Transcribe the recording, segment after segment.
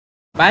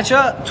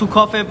بچه‌ها تو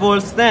کافه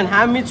ولستن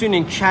هم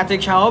میتونین کته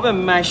کباب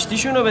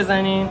مشتیشون رو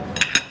بزنین،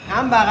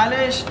 هم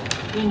بغلش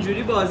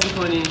اینجوری بازی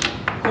کنین.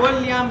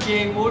 کلی هم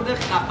گیم بورد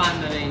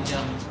خفن داره اینجا.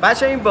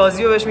 بچه این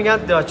بازی رو بهش میگن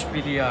داچ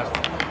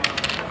بیلیارد.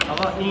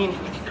 آقا این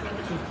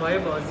توپای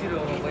بازی رو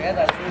باید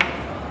از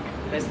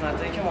این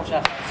قسمتایی که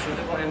مشخص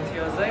شده با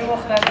امتیازهای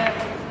مختلف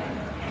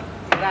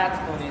رد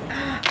کنید.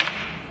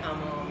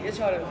 اما یه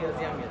 4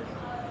 امتیازی هم گرفت.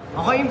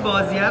 آقا این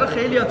بازیه رو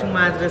خیلی ها تو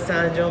مدرسه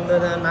انجام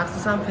دادن،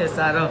 مخصوصا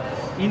پسرا.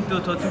 این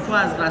دوتا توپو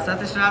از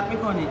وسطش رد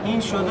میکنی.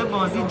 این شده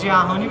بازی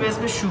جهانی به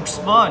اسم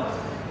شوکسبال.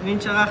 این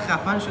چقدر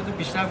خفن شده،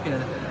 پیشرفت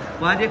کرده.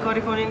 باید یه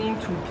کاری کنین این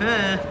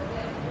توپه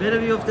بره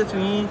بیفته تو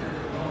این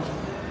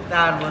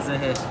دروازه.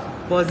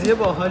 بازی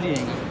باحالیه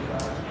این.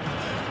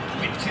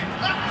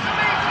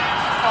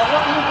 آقا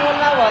این گل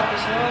نباید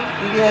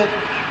بشه. دیگه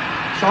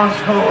شانس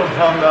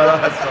آوردم داره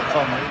از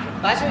خامه.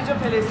 بچه اینجا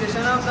پلی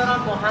استیشن هم دارن،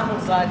 با همون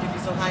ساعتی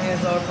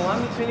 25000 تومن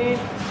میتونین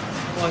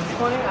بازی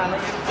کنین. الان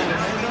یه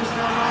تلفن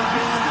داشتم.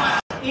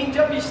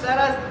 اینجا بیشتر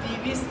از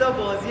 200 تا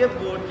بازی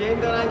بورد گیم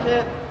دارن که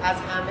از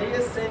همه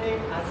سنین،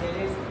 از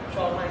یعنی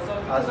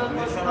 4-5 سال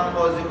میتونن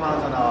بازی کنن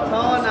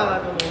تا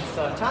 99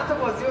 سال. چند تا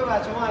بازی به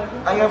بچه‌ها معرفی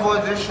کنید؟ اگر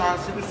بازی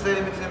شانسی دوست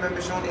دارید میتونیم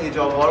بهشون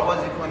ایجاب‌ها رو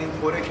بازی کنیم.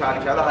 پر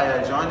کلکل و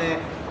هیجانه.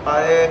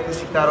 برای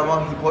کوچیک‌ترا ما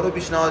هیپو رو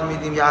پیشنهاد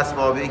میدیم، یه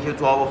اسبابی که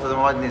تو آب افتاده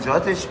ما باید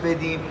نجاتش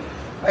بدیم.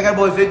 اگر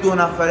بازی 2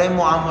 نفره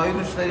معمایی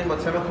دوست داریم با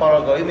تم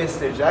کاراگاهی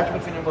مستر جک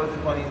میتونیم بازی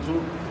کنیم. تو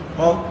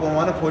ما به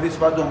عنوان پلیس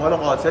باید دنبال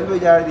قاتل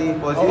بگردیم.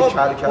 بازی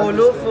کلکل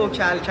پولوف و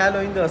کلکل و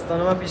این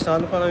داستانا من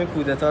پیشنهاد میکنم این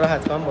کودتا رو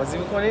حتما بازی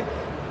بکنید.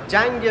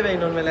 جنگ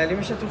بین‌المللی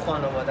میشه تو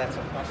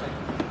خانواده‌تون.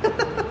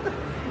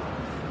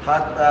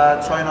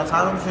 حتی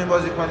چایناتان رو میتونید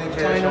بازی کنید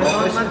که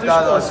من توش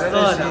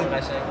استادم.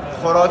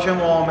 خوراک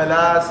معامله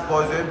است.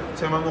 بازی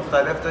تم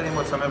مختلف داریم،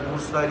 با تم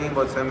بورس داریم،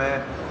 با تم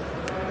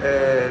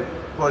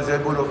بازی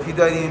بلوفی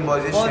داریم،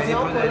 بازی شریف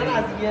رو داریم.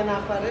 از یه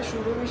نفره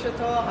شروع میشه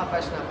تا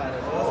 7-8 نفره.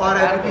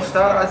 آره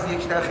بیشتر از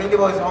یک نفر. خیلی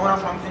بازی ها هم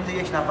شما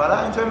میتونید یک نفره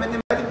انجام بدیم،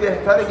 ولی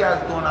بهتره که از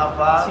 2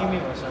 نفر تیمی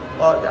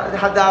باشن.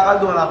 حداقل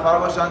 2 نفر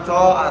باشن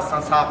تا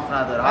اصلا سقف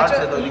نداره. هر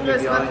تعدادی این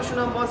قسمتشون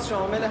هم باز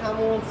شامل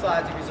همون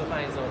ساعتی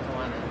 25000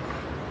 تومانه.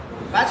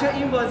 بچه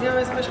این بازی هم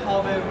اسمش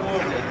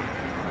هاوربورده.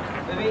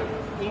 ببین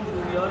این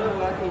گروهیا رو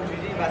باید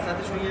اینجوری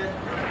وسطشون یه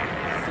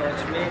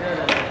ساچمه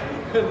داره.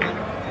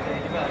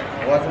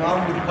 واسه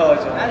من بود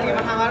آجا. نه دیگه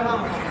من همه رو هم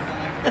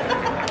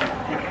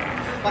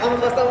فقط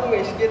می‌خواستم اون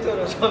مشکی تو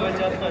رو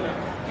جابجا کنم.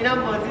 اینم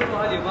بازی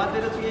باحالیه. باید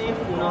بره توی این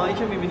خونه‌هایی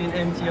که می‌بینین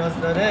امتیاز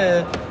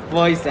داره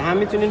وایسه. هم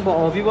می‌تونین با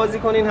آبی بازی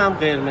کنین هم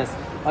قرمز.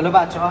 حالا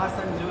بچه‌ها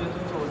هستن اینجا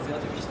بهتون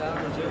توضیحات بیشتر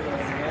راجع به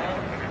بازی‌ها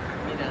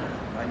میدن.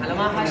 حالا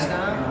من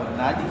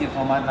 8ام. نه دیگه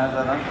تا من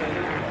نزدم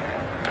خیلی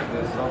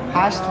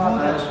 8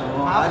 بودش.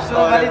 7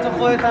 ولی تو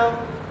خودت هم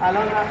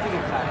الان رفتی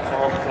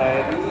رو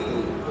آخری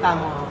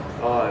تمام.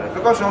 آره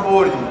فکر کنم شما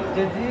بردید.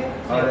 جدی؟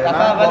 آره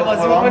دفعه اول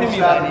بازی می‌کنی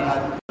می‌بری.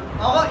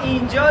 آقا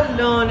اینجا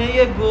لانه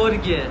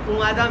گرگه.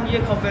 اومدم یه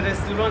کافه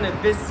رستوران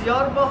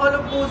بسیار باحال و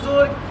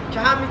بزرگ که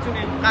هم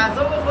میتونید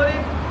غذا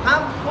بخورید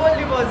هم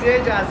کلی بازی‌های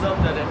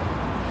جذاب داره.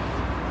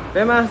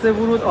 به محض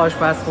ورود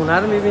آشپزخونه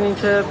رو می‌بینین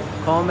که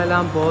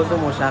کاملا باز و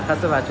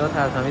مشخصه. بچه‌ها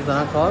ترتمیز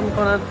دارن کار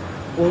می‌کنن.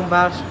 اون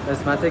بخش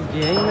قسمت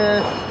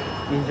گیمه.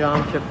 اینجا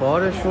هم که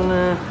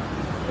بارشونه.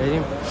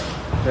 بریم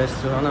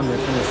رستوران هم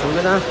بهتون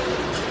نشون بدم.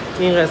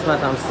 این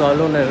قسمت هم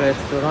سالن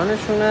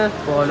رستورانشونه.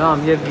 بالا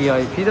هم یه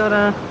VIP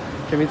دارن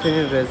که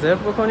میتونین رزرو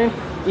بکنین.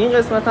 این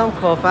قسمت هم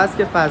کافه است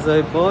که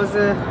فضای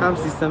بازه. هم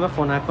سیستم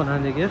خنک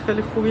کنندگی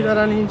خیلی خوبی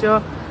دارن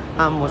اینجا،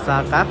 هم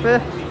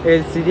مسقفه.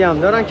 LCD هم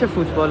دارن که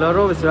فوتبالا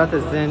رو به صورت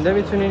زنده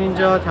میتونین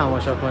اینجا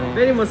تماشا کنین.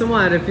 بریم واسه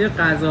معرفی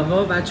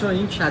غذاها. بچه‌ها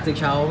این کته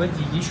کباب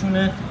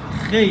دیگیشونه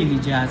خیلی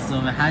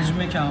جذابه. حجم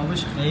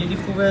کبابش خیلی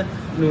خوبه.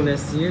 نون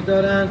سیر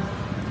دارن.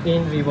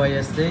 این ریبای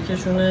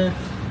استیکشونه.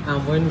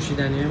 انواع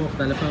نوشیدنی‌های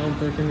مختلف هم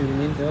همونطور که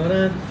می‌بینید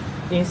دارن.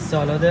 این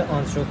سالاد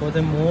آنترکوت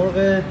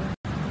مرغ،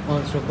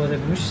 آنترکوت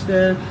گوشت،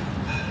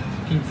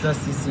 پیتزا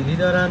سیسیلی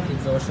دارن.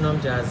 پیتزاشون هم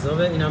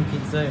جذابه. اینم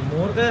پیتزای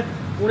مرغ.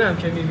 اونم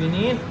که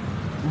می‌بینین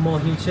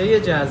ماهیچه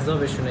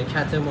جذابشونه،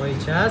 کته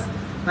ماهیچه است.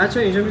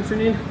 بچه‌ها اینجا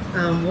می‌تونین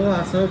انواع و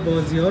اقسام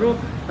بازی‌ها رو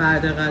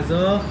بعد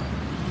غذا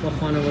با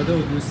خانواده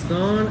و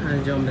دوستان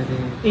انجام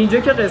بدین. اینجا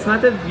که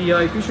قسمت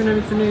VIP شونه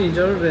می‌تونین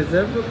اینجا رو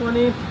رزرو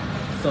بکنید.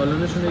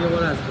 سالنشون رو یه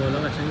بار از بالا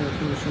قشنگ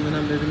بهتون نشون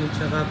بدم ببینید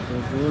چقدر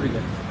بزرگه.